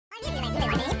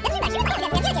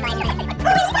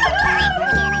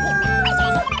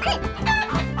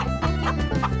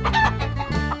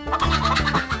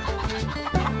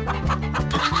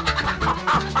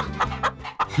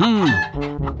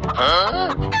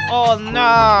Oh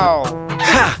no!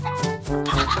 Ha!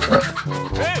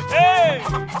 Hey, hey!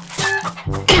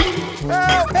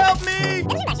 Help! Help me!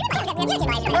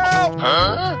 Help!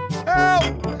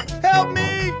 Help! Help me!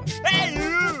 Hey,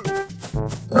 you!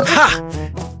 Ha!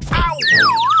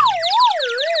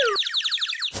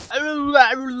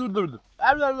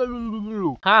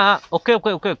 Okay.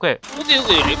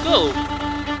 Let go.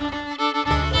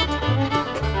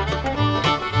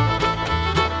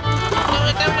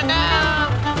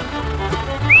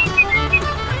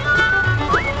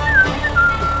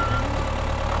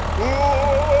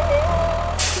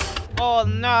 Oh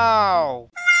no!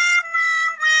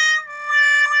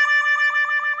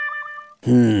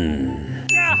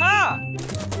 Aha!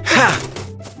 Ha!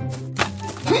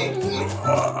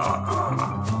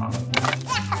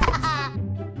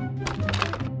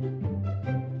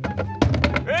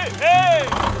 Hey, hey!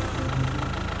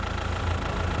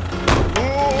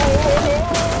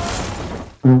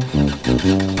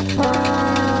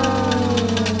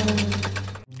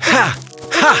 Ha!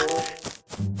 Ha!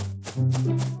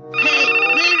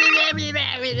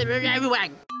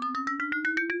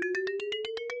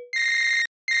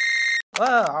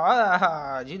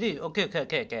 GD. Okay. Go,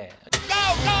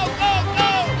 go, go, go!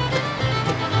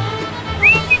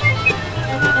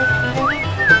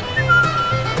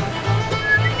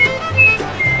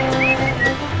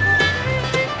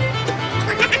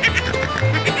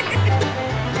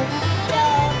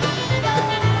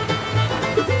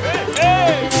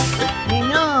 Hey!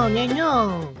 Niño.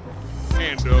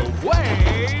 And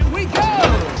away we go!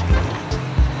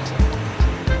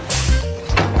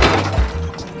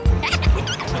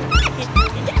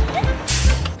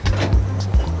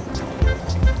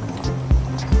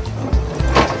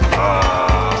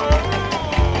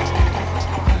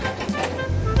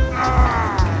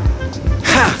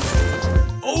 Ha!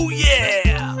 Oh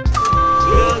yeah!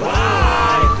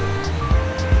 Goodbye!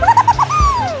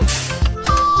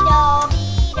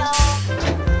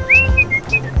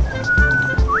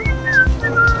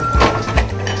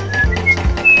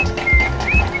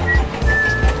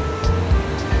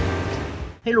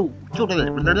 Hello. Okay.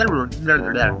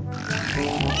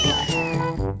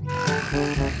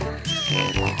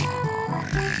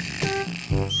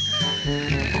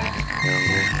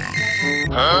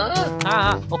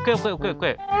 Ha! Go, go, go, go!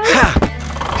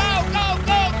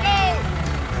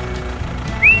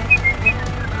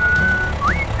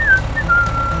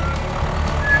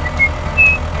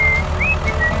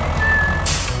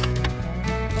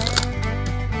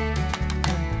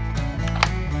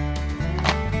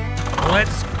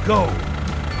 Let's go!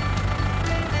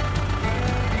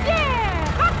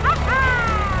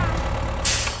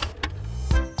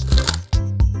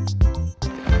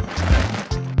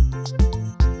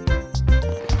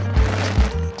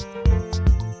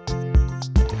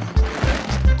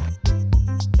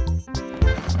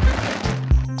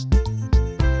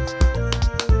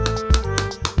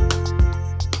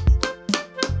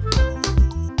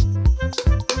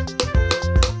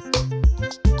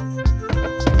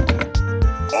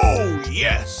 Oh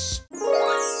yes!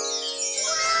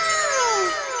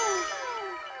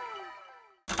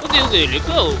 Okay. Let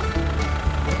go.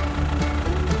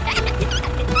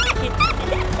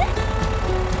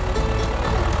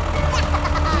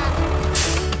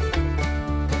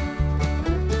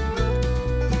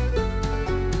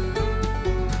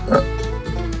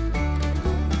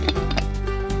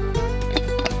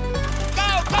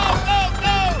 Go, go, go,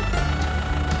 go!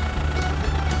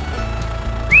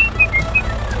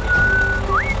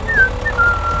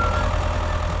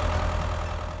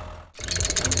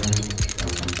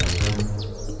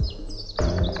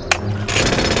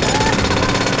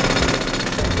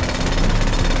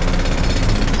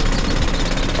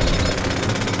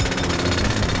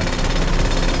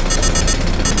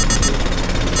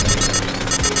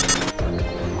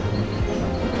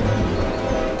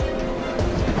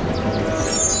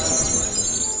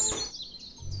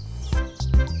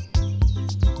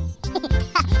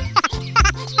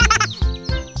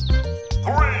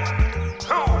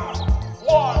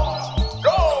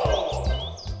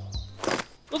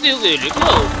 Okay. Let go.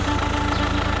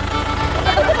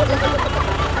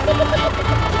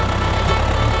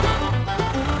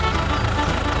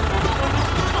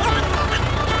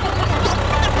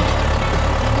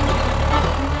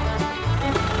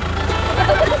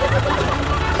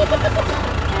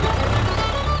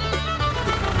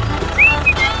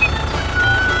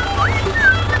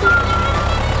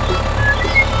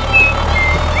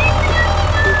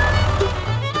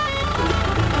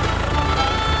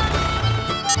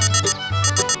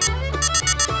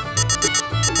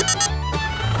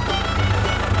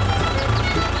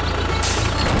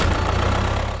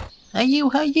 Hey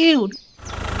you, hey you.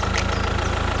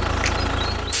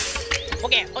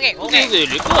 Okay,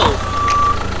 let's go.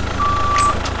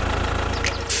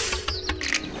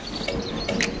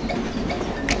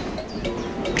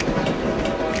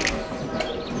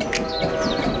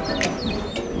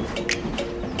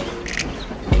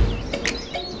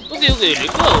 Okay, let's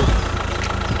go.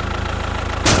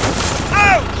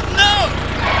 Oh, no!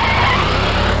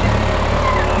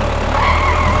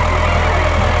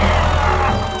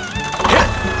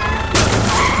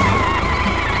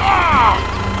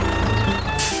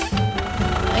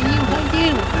 Hey you, hey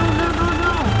you. No.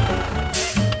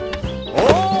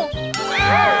 Oh!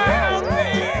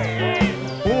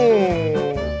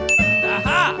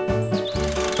 Aha!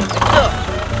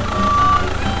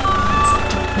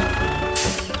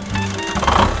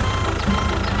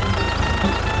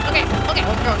 Okay.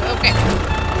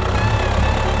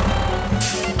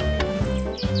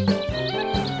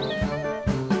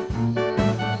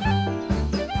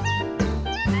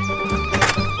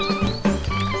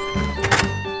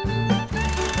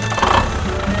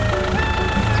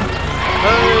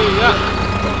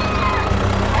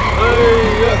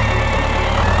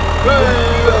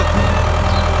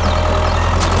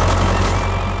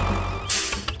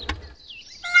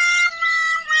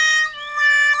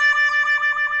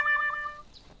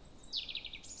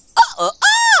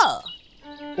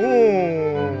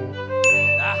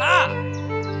 Aha!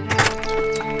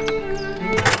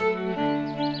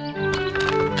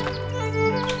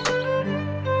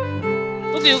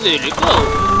 Okay, let's go.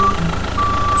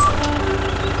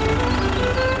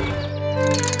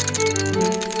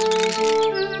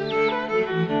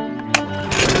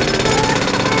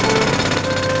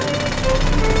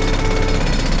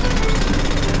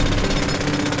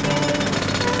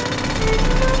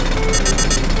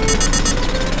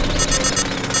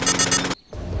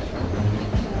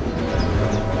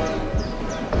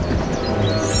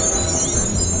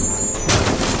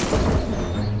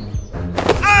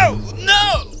 Oh, no!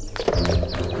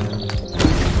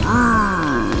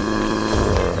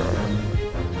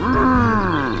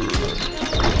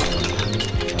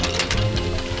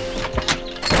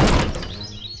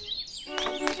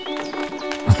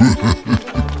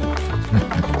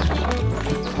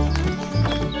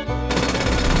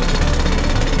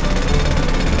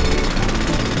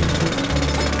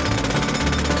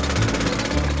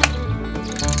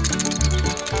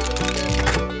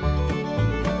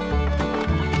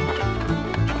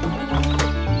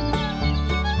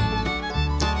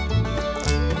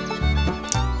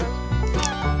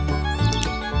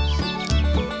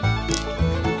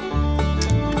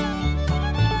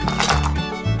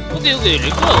 Okay,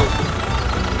 let's go.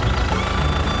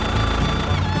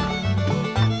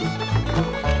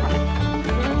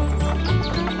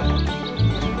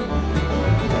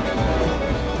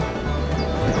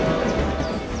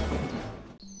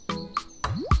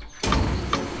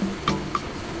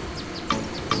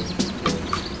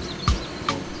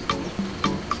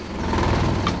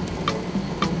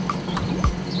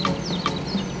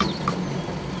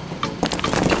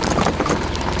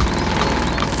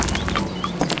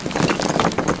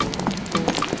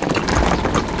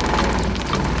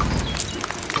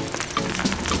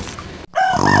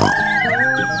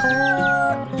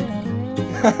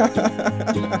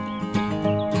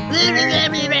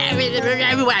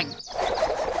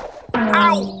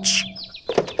 Ouch!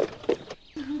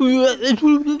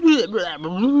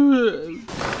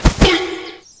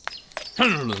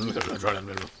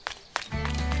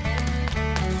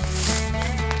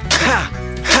 Ha!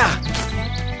 Ha!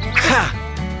 Ha!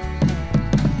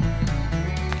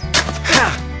 Ha!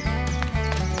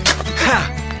 Ha!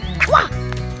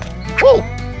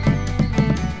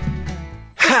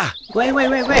 Ha! Wait.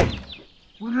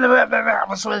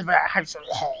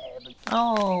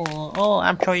 Oh,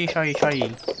 I'm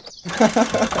sorry.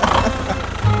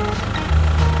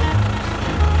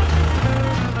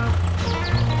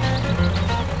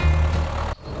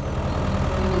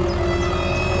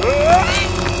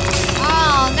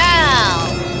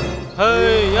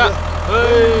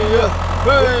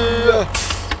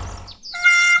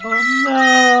 Oh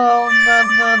no!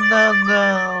 Oh no.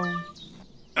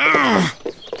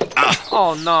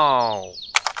 Oh no.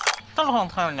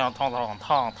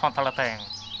 痛。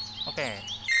Okay.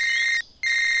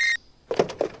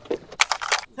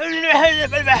 Oh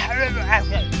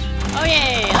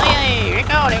yeah,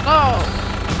 let's go.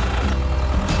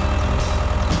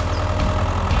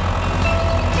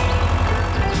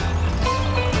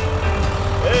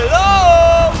 Hello!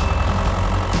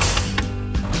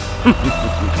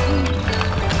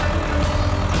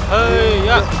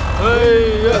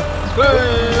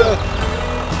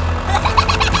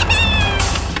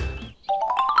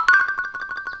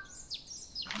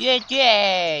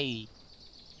 yay.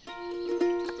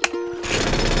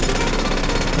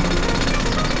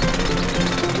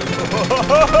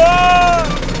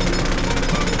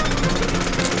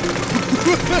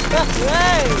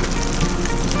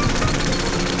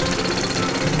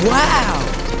 Wow!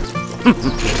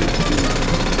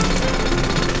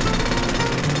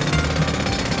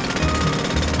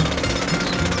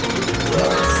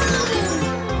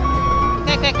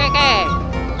 Okay.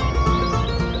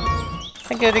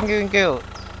 Thank you.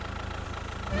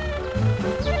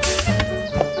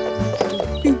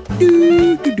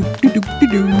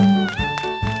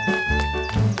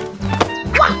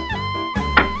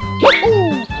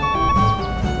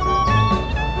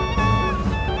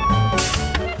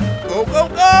 Go, go,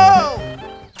 go!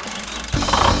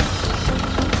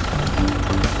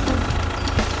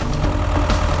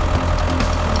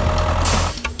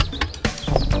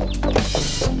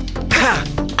 Ha!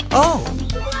 Oh!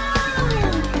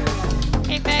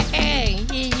 Okay.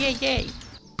 Yay.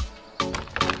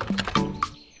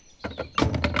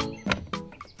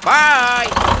 Bye!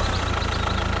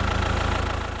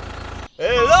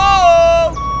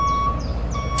 Hello!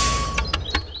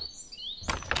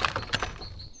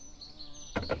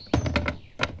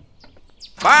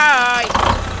 Bye!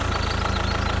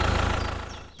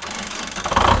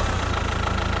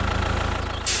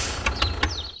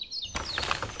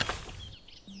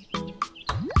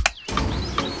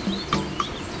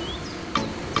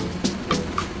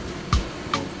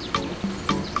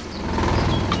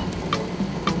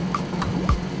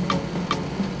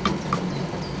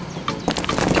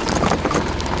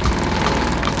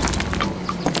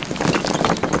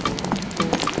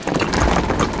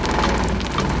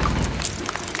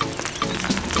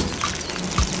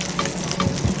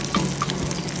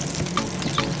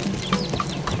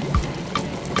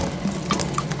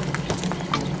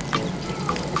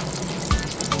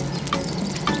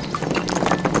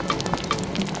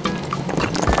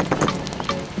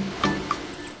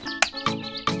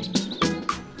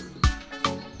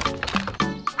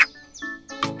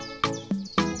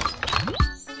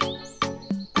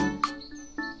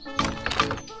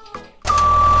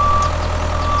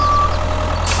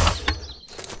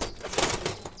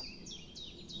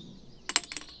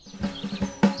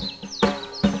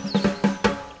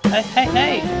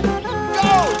 Hey. Go!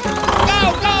 Go!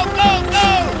 Hey!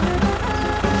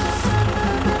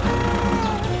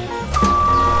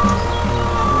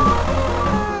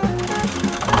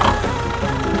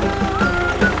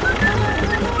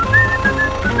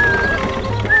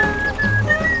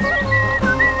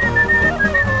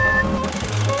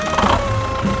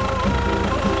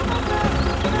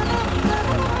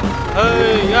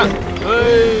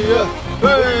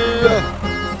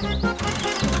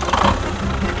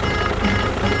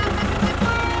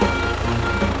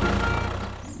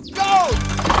 Go!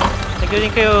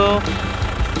 Thank you.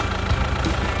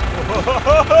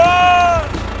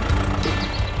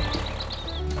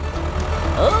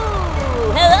 Oh,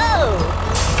 hello!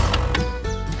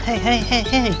 Hey.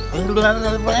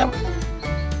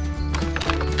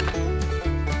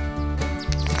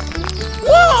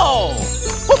 Whoa!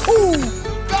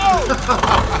 Go!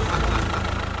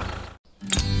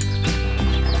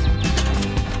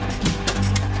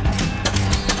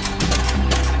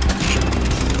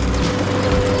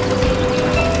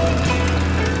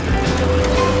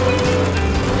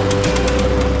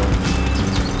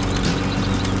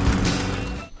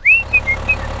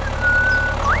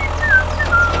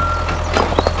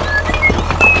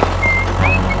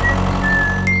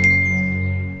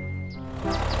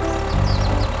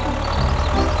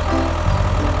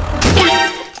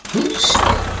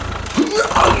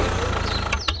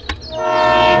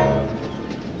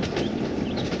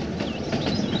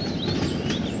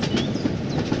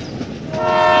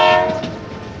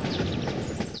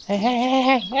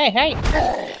 Hey.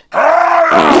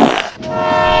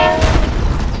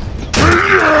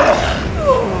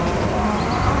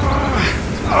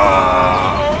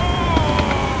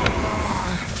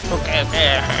 Okay.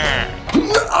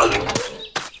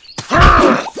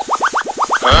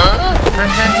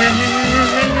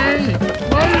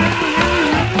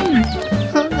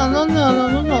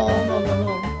 No.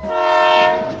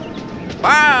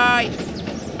 Bye!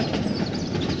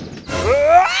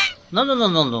 No.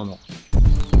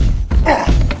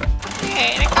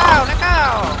 Hey, let go!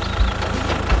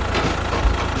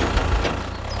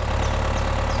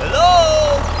 Hello!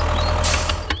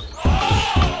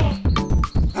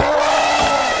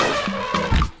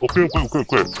 Okay.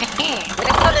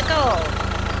 Let's go.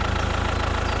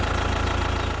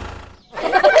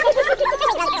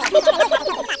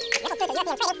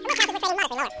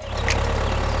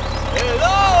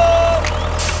 Hello!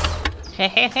 Hey,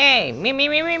 hey, hey! Me!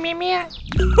 Ha!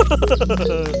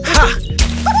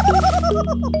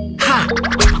 Ha!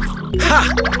 Ha!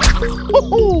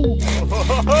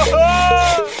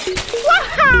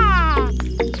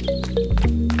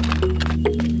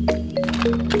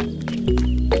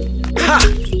 Ha!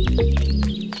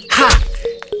 Ha!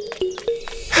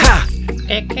 Ha!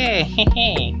 Okay, hey,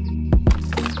 hey!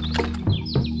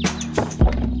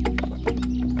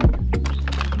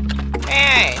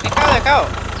 Hey, let go!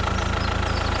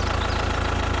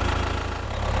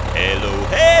 Hello.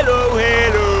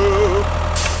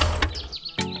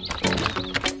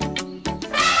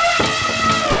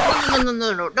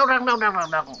 No,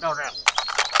 don't.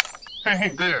 Hey,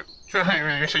 there.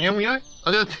 Hey, señor mío,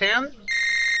 other 10?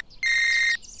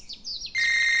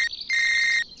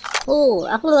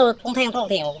 Aku thông thing.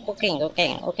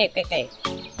 Okay.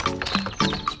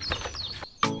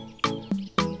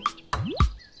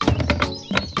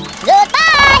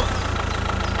 Goodbye.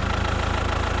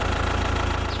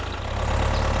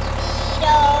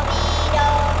 Miro.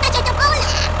 Acha tu bola.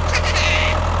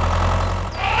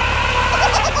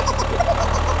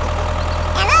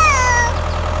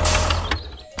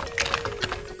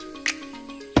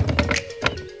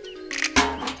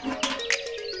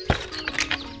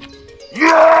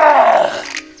 Hello.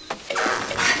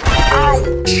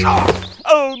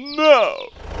 Oh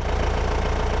no!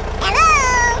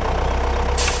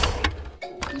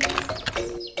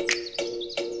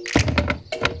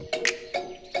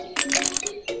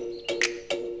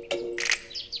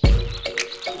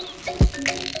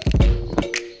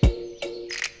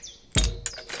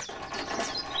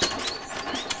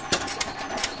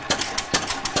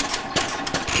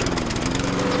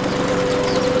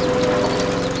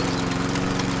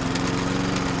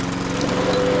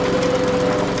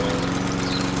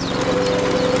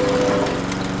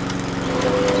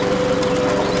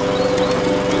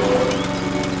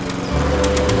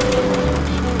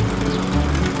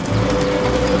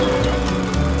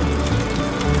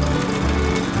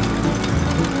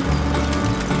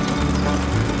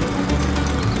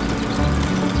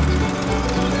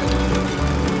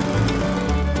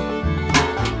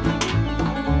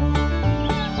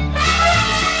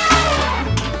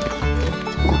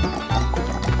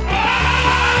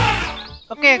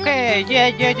 Okay, yeah.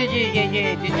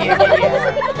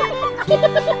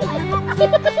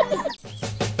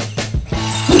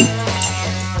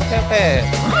 Okay.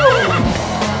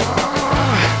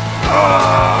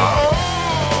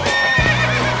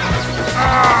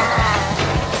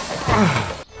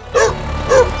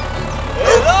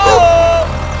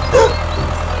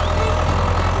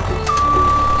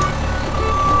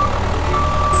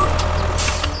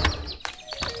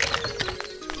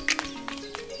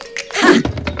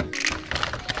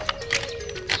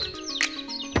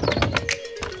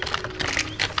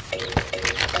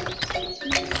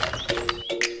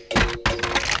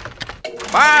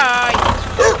 Bye!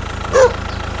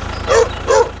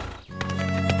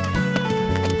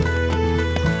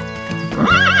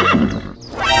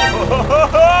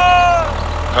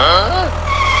 Huh?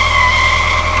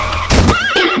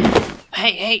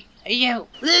 Hey, you!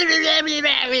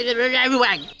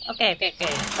 Okay.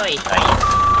 Sorry.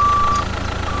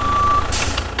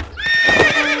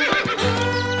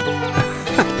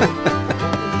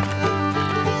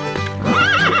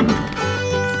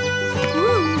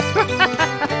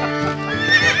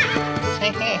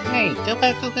 Hey,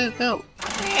 go.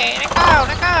 Hey,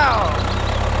 let go.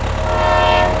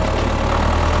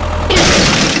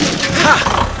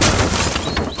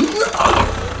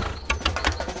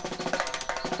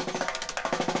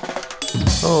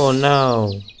 Oh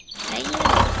no.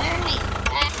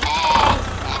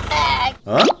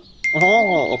 Huh?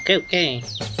 Oh, okay. Okay.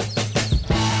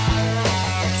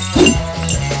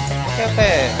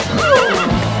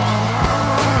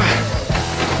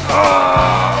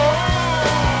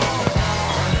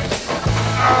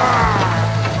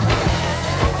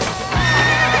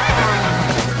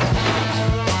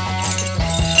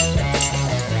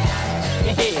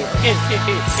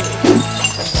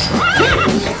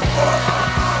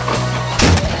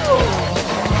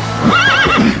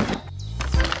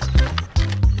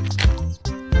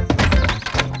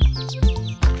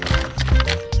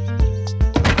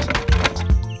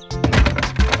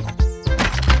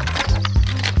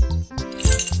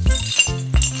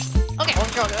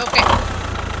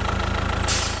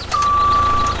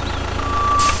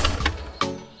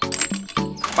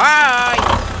 Bye!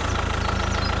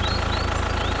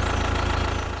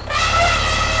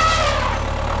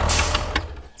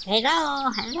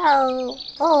 Hello.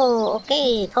 Oh,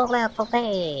 okay. Talk loud.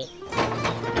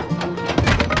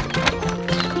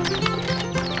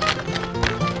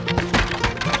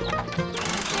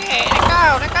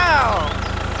 kau, nak kau.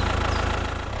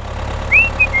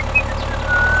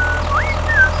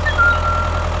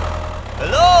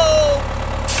 Hello.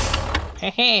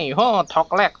 Hehe, ho,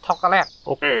 chocolate.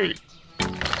 Okay.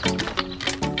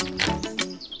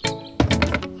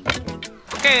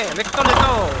 Okay, let's go.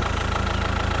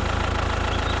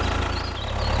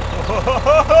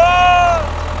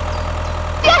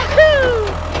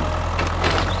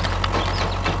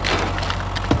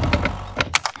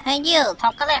 Hey you,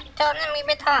 chocolate, cho nên mình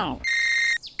biết thằng.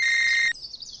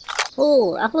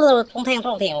 Aku thông thèn,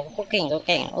 ok.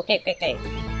 Okay.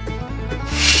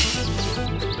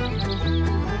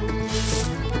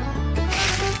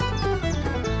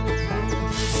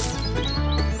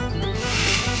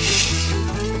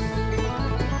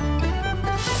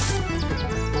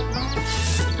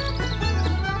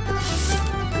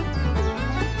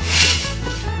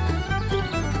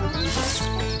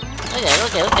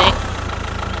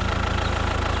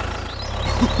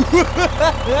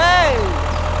 Hey.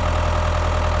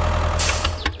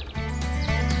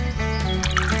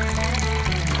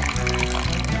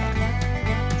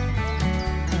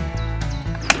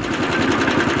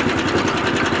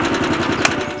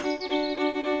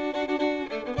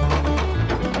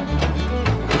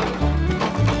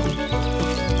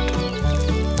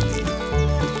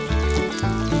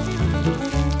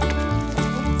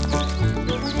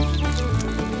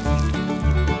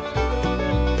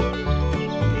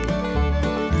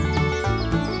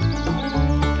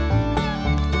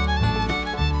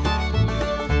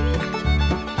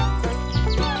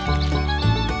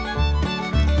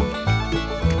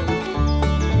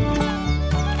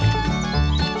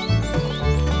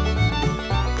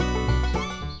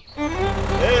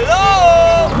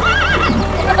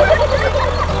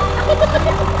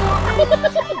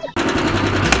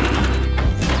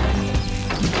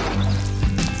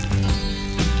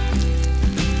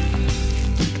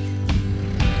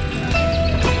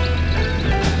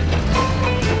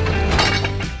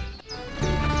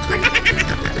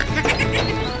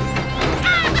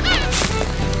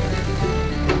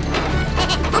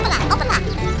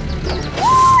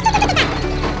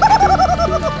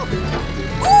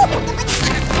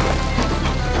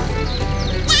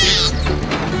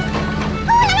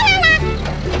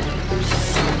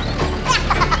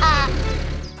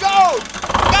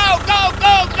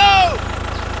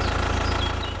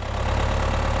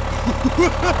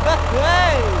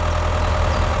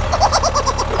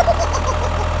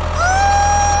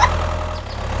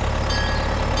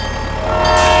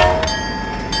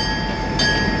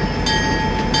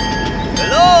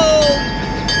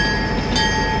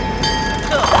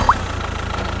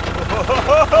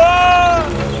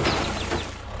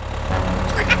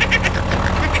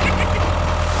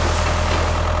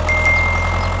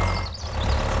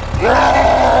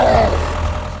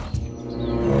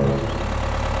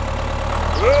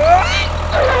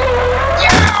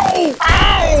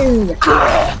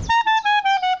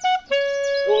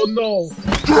 Oh no.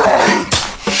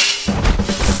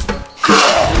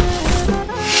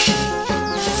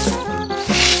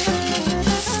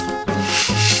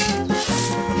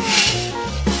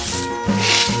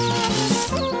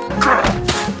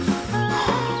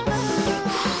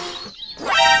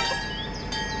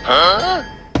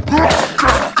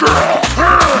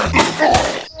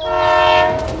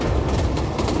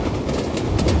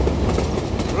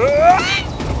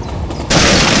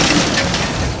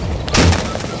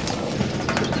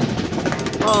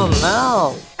 Oh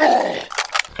no.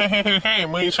 Hey,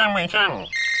 mười xăng. Okay.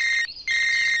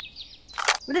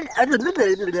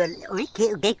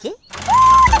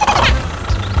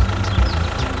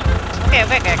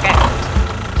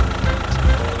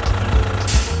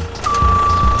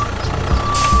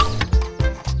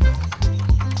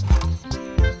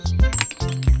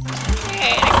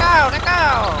 Hey, nak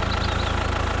kau.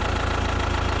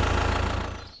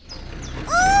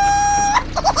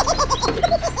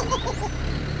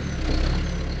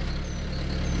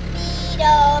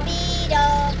 Bido.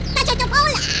 Tacho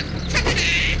chopola.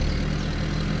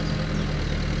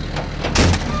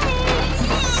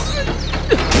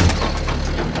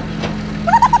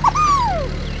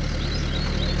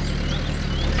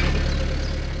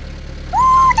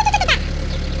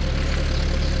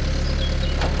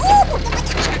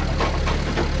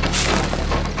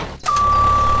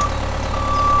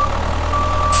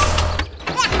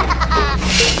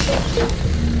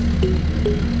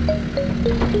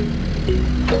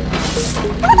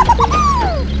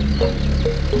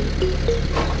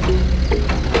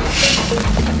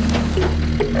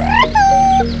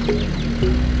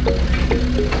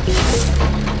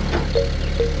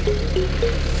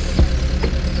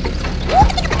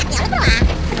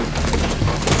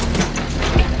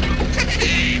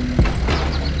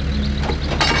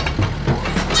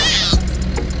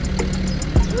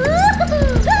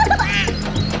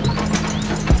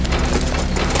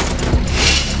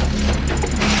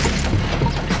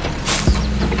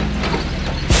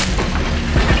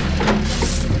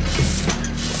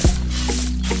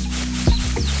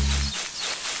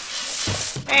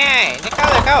 Hey,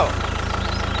 let go.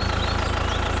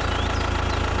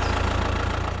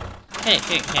 Hey,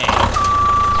 hey, hey.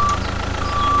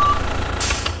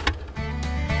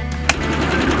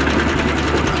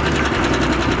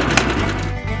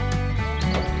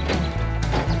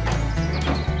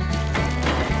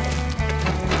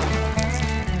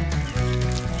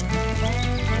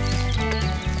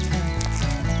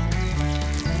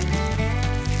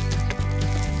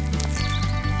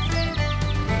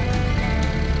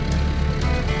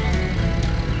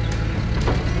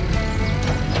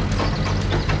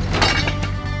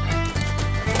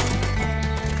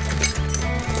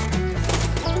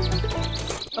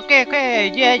 Okay,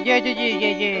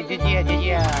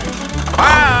 yeah.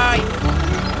 Bye.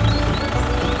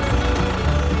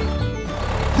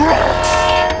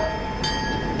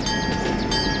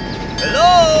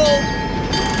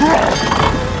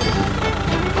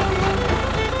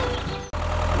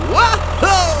 Whoa!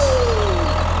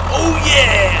 Oh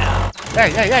yeah! Hey.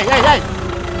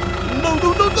 No!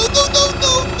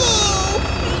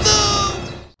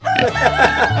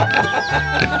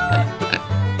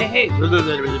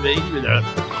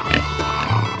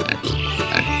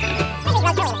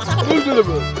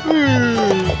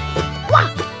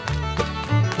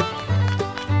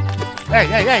 Hey.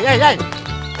 Hey.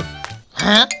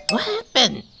 Huh? What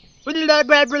happened?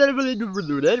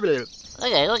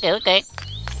 Okay.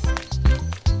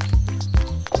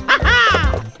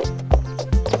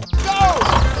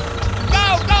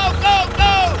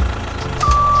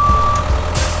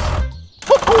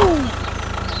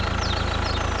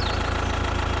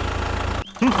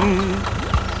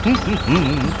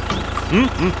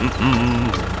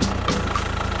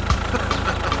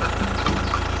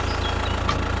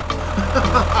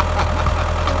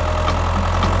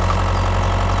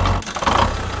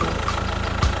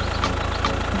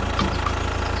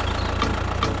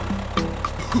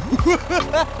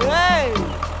 Hey!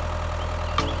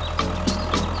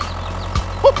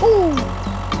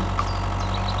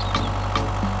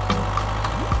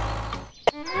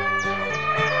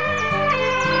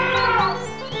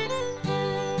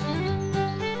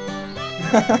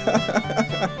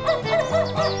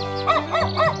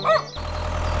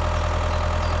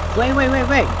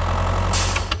 Wait.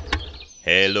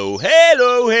 Hello! Hey,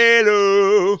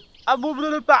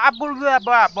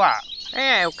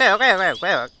 okay.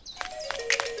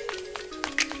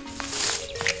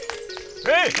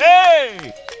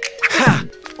 Hey! Ha!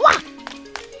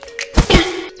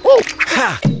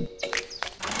 Ha!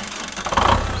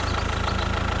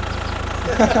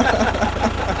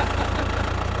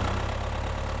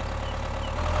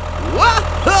 Whoa!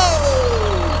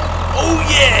 Oh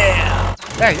yeah!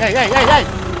 Hey.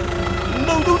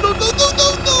 No!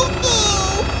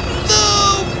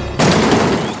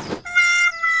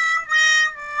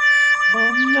 Oh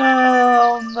no.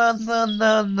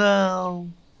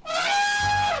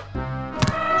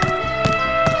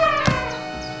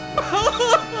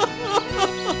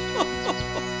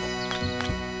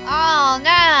 Oh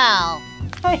no!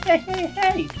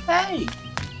 Hey!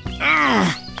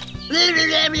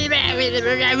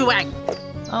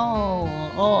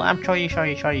 Oh, I'm sorry.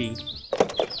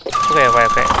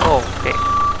 Okay.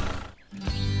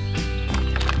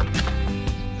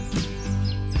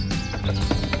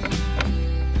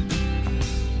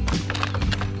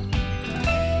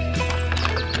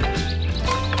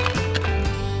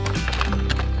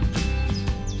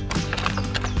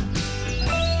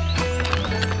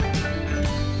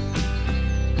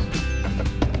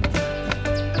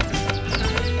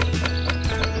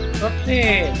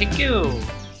 Okay, thank you.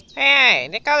 Hey,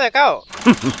 let go.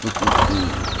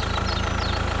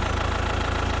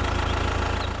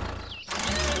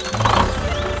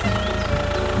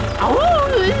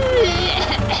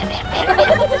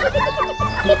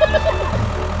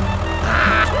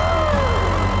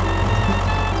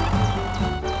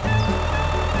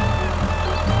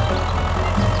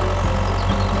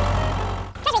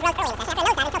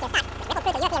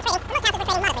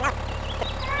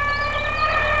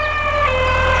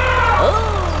 Oh,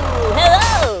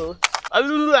 hello!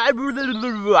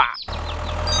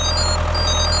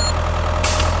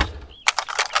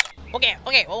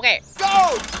 Okay.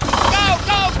 Go!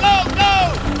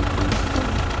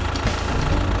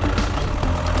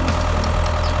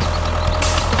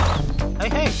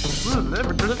 Hey.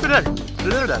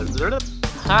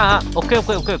 Okay.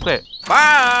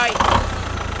 Bye.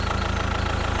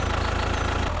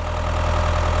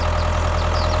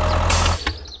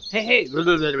 Hey.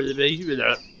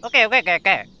 Okay.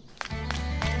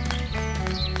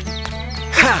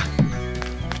 Ha!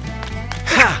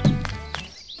 Ha!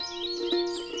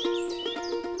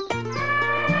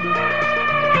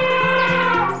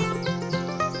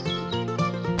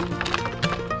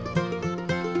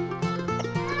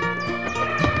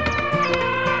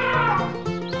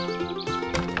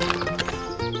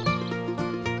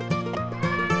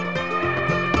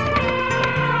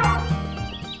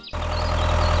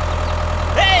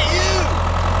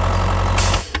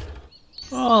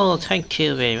 Oh, thank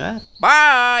you very much.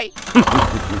 Bye.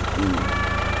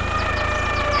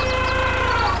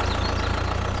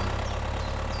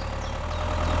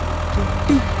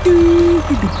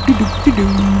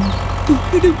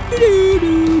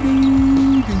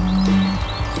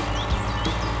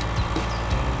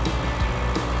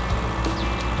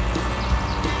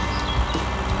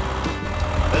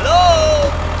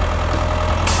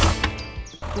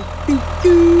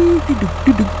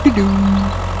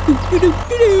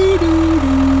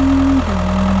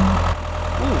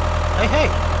 Hey, hey.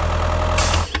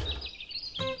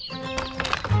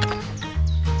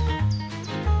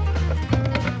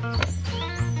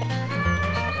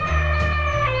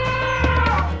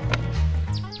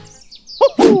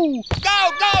 Go,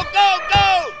 go, go, go!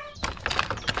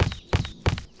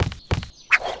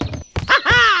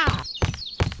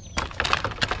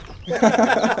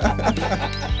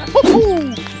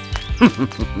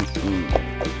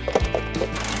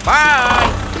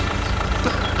 Bye.